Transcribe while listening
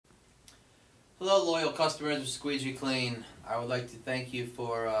Hello loyal customers of Squeegee Clean. I would like to thank you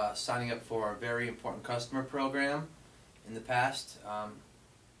for signing up for our very important customer program in the past.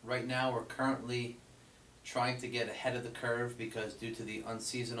 Right now we're currently trying to get ahead of the curve because due to the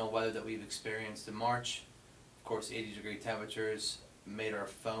unseasonal weather that we've experienced in March, of course 80-degree temperatures made our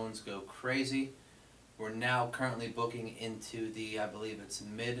phones go crazy. We're now currently booking into the, I believe it's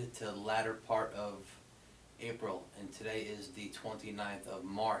mid to latter part of April, and today is the 29th of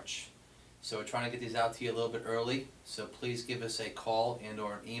March. So we're trying to get these out to you a little bit early, so please give us a call and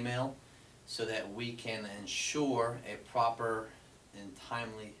or an email so that we can ensure a proper and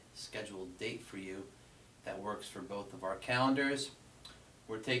timely scheduled date for you that works for both of our calendars.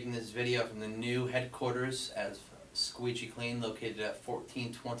 We're taking this video from the new headquarters as Squeegee Clean, located at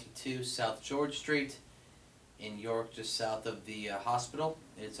 1422 South George Street in York, just south of the hospital.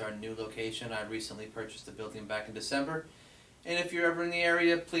 It's our new location. I recently purchased the building back in December. And if you're ever in the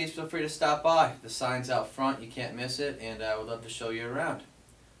area, please feel free to stop by. The sign's out front, you can't miss it, and I would love to show you around.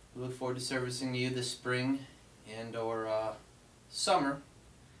 We look forward to servicing you this spring and or summer,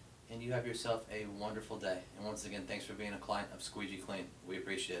 and you have yourself a wonderful day. And once again, thanks for being a client of Squeegee Clean. We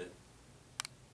appreciate it.